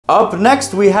Up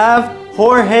next, we have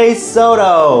Jorge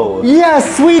Soto.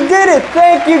 Yes, we did it.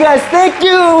 Thank you, guys. Thank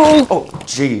you. Oh,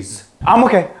 jeez. I'm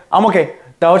okay.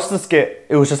 That was just a skit.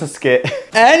 It was just a skit.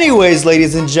 Anyways,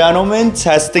 ladies and gentlemen,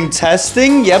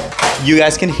 testing. Yep, you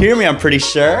guys can hear me, I'm pretty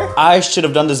sure. I should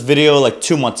have done this video like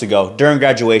 2 months ago during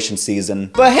graduation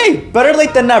season. But hey, better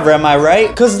late than never, am I right?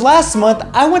 Because last month,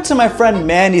 I went to my friend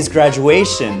Mandy's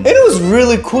graduation. And it was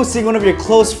really cool seeing one of your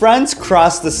close friends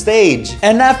cross the stage.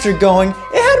 And after going, it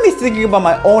had me thinking about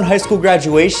my own high school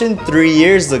graduation 3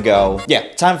 years ago.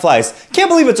 Yeah, time flies. Can't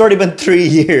believe it's already been 3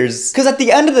 years. Because at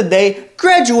the end of the day,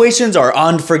 graduations are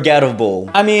unforgettable.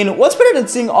 I mean, what's better than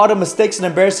seeing all the mistakes and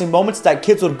embarrassing moments that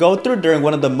kids would go through during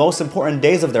one of the most important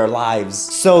days of their lives?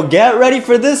 So get ready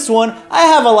for this one. I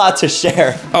have a lot to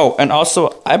share. Oh, and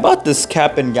also, I bought this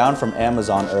cap and gown from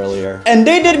Amazon earlier. And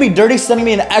they did me dirty sending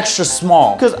me an extra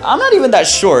small. Because I'm not even that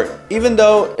short, even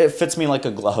though it fits me like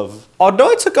a glove.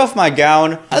 Although I took off my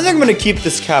gown, I think I'm gonna keep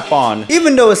this cap on.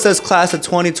 Even though it says class of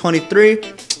 2023,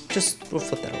 we'll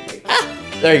flip that away.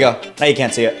 There you go. Now you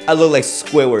can't see it. I look like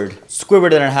Squidward. Squidward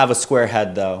didn't have a square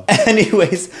head though.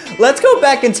 Anyways, let's go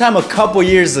back in time a couple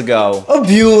years ago. A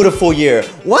beautiful year.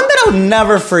 One that I'll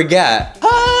never forget.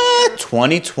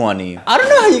 2020. I don't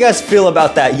know how you guys feel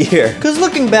about that year. Cause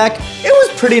looking back, it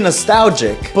was pretty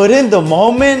nostalgic. But in the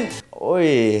moment,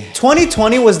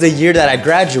 2020 was the year that I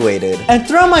graduated. And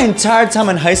throughout my entire time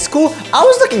in high school, I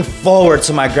was looking forward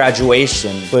to my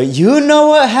graduation. But you know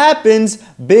what happens?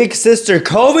 Big sister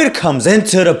COVID comes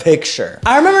into the picture.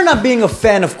 I remember not being a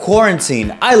fan of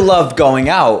quarantine. I loved going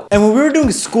out. And when we were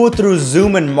doing school through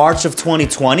Zoom in March of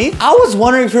 2020, I was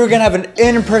wondering if we were gonna have an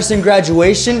in-person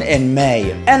graduation in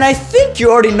May. And I think you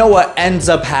already know what ends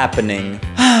up happening.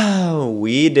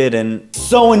 We didn't.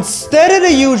 So instead of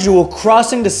the usual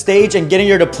crossing the stage and getting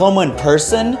your diploma in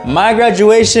person, my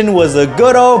graduation was a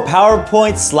good old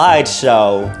PowerPoint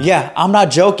slideshow. Yeah, I'm not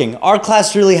joking. Our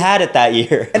class really had it that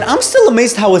year. And I'm still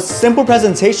amazed how a simple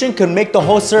presentation could make the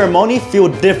whole ceremony feel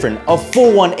different, a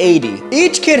full 180.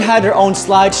 Each kid had their own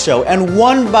slideshow, and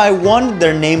one by one,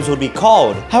 their names would be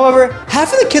called. However,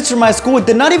 half of the kids from my school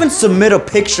did not even submit a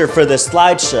picture for this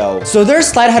slideshow. So their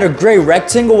slide had a gray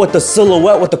rectangle with a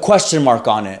silhouette with a question mark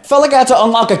on it. Felt like I had to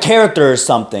unlock a character or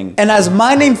something. And as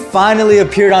my name finally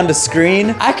appeared on the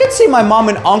screen, I could see my mom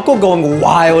and uncle going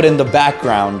wild in the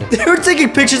background. They were taking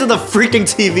pictures of the freaking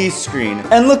TV screen.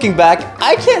 And looking back,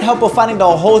 I can't help but finding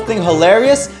the whole thing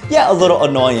hilarious, yet a little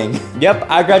annoying. Yep,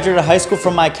 I graduated high school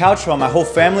from my couch while my whole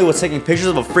family was taking pictures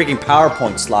of a freaking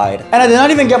PowerPoint slide. And I did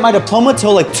not even get my diploma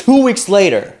till like 2 weeks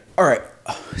later. All right,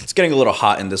 it's getting a little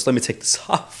hot in this. Let me take this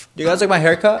off. Do you guys like my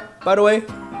haircut, by the way?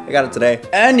 I got it today.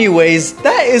 Anyways,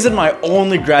 that isn't my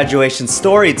only graduation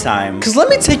story time. Cause let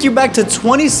me take you back to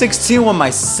 2016 when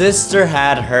my sister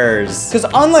had hers. Cause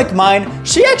unlike mine,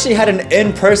 she actually had an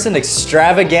in-person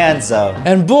extravaganza.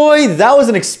 And boy, that was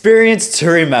an experience to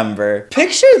remember.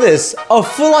 Picture this, a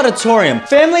full auditorium.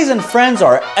 Families and friends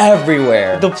are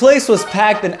everywhere. The place was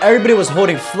packed and everybody was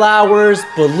holding flowers,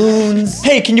 balloons.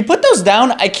 Hey, can you put those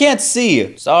down? I can't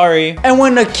see. Sorry. And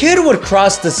when a kid would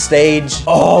cross the stage,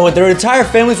 oh, their entire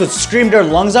families would scream their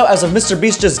lungs out as if Mr.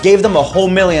 Beast just gave them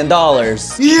 $1 million.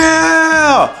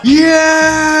 Yeah!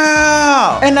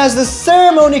 Yeah! And as the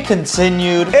ceremony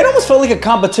continued, it almost felt like a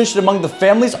competition among the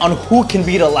families on who can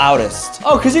be the loudest.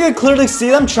 Oh, because you could clearly see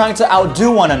them trying to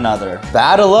outdo one another.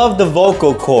 Battle of the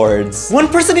vocal cords. One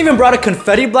person even brought a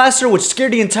confetti blaster which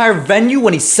scared the entire venue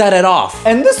when he set it off.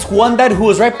 And this one dad who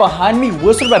was right behind me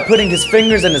whistled by putting his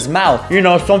fingers in his mouth. You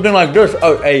know, something like this.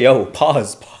 Oh, hey, yo,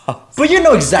 pause. But you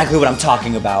know exactly what I'm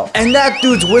talking about. And that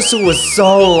dude's whistle was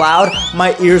so loud,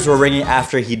 my ears were ringing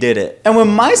after he did it. And when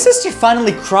my sister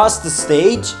finally crossed the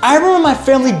stage, I remember my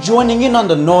family joining in on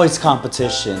the noise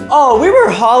competition. Oh, we were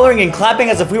hollering and clapping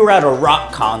as if we were at a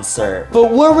rock concert.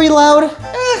 But were we loud?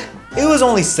 It was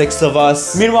only 6 of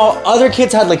us. Meanwhile, other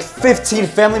kids had like 15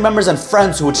 family members and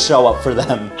friends who would show up for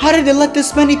them. How did they let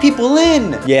this many people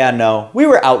in? Yeah, no, we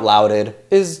were out louded.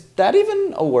 Is that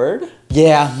even a word?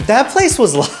 Yeah, that place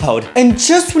was loud. And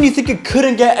just when you think it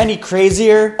couldn't get any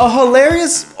crazier, a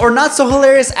hilarious or not so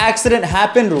hilarious accident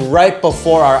happened right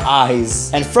before our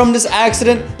eyes. And from this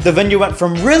accident, the venue went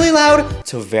from really loud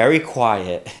to very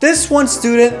quiet. This one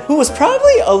student, who was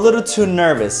probably a little too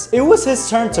nervous, it was his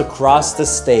turn to cross the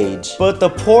stage. But the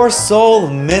poor soul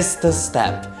missed a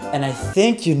step. And I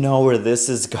think you know where this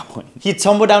is going. He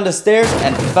tumbled down the stairs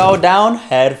and fell down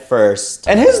head first.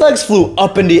 And his legs flew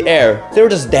up in the air. They were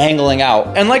just dangling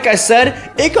out. And like I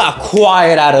said, it got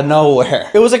quiet out of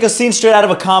nowhere. It was like a scene straight out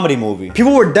of a comedy movie.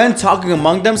 People were then talking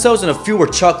among themselves and a few were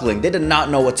chuckling. They did not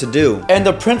know what to do. And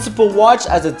the principal watched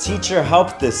as the teacher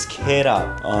helped this kid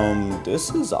up.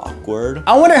 This is awkward.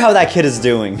 I wonder how that kid is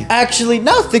doing. Actually,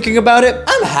 now thinking about it,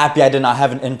 I'm happy I did not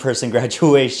have an in-person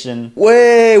graduation.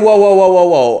 Wait,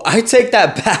 whoa. I take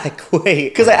that back, wait.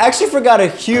 Because I actually forgot a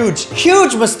huge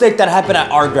mistake that happened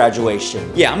at our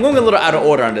graduation. Yeah, I'm going a little out of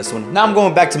order on this one. Now I'm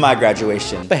going back to my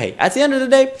graduation. But hey, at the end of the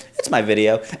day, it's my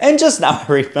video. And just now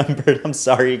I remembered, I'm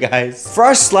sorry guys. For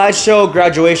our slideshow,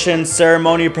 graduation,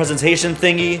 ceremony, presentation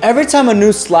thingy, every time a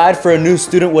new slide for a new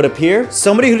student would appear,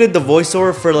 somebody who did the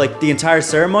voiceover for like the entire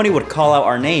ceremony would call out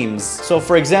our names. So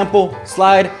for example,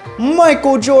 slide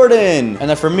Michael Jordan. And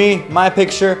then for me, my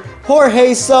picture,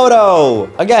 Jorge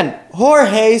Soto. Again,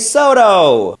 Jorge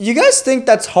Soto. You guys think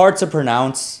that's hard to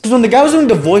pronounce? Because when the guy was doing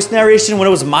the voice narration when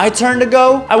it was my turn to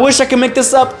go, I wish I could make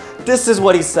this up. This is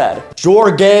what he said.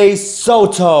 Jorge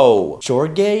Soto.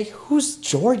 Jorge?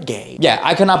 Who's Jorge? Yeah,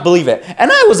 I cannot believe it.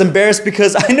 And I was embarrassed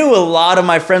because I knew a lot of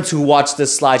my friends who watched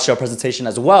this slideshow presentation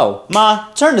as well. Ma,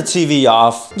 turn the TV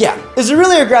off. Yeah, is it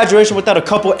really a graduation without a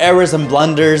couple errors and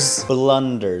blunders?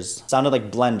 Blunders. Sounded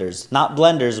like blenders. Not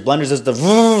blenders. Blenders is the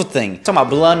thing. I'm talking about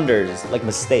blunders, like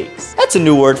mistakes. That's a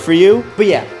new word for you. But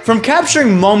yeah, from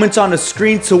capturing moments on the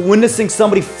screen to witnessing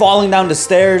somebody falling down the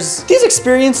stairs, these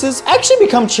experiences actually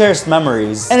become cherished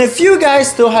memories. And if you guys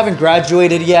still haven't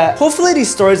graduated yet, hopefully these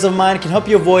stories of mine can help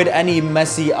you avoid any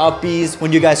messy uppies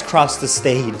when you guys cross the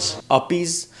stage.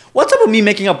 Uppies? What's up with me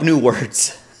making up new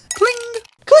words? Cling!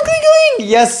 Cling, cling, cling!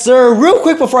 Yes, sir. Real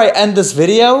quick before I end this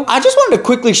video, I just wanted to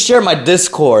quickly share my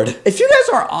Discord. If you guys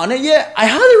aren't on it yet, I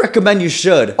highly recommend you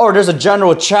should. Or there's a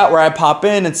general chat where I pop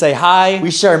in and say hi.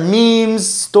 We share memes,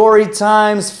 story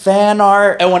times, fan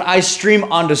art. And when I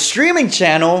stream on the streaming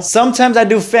channel, sometimes I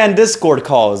do fan Discord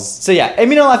calls. So yeah, let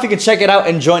me know if you can check it out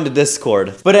and join the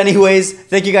Discord. But anyways,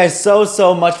 thank you guys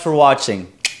so much for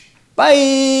watching.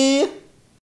 Bye!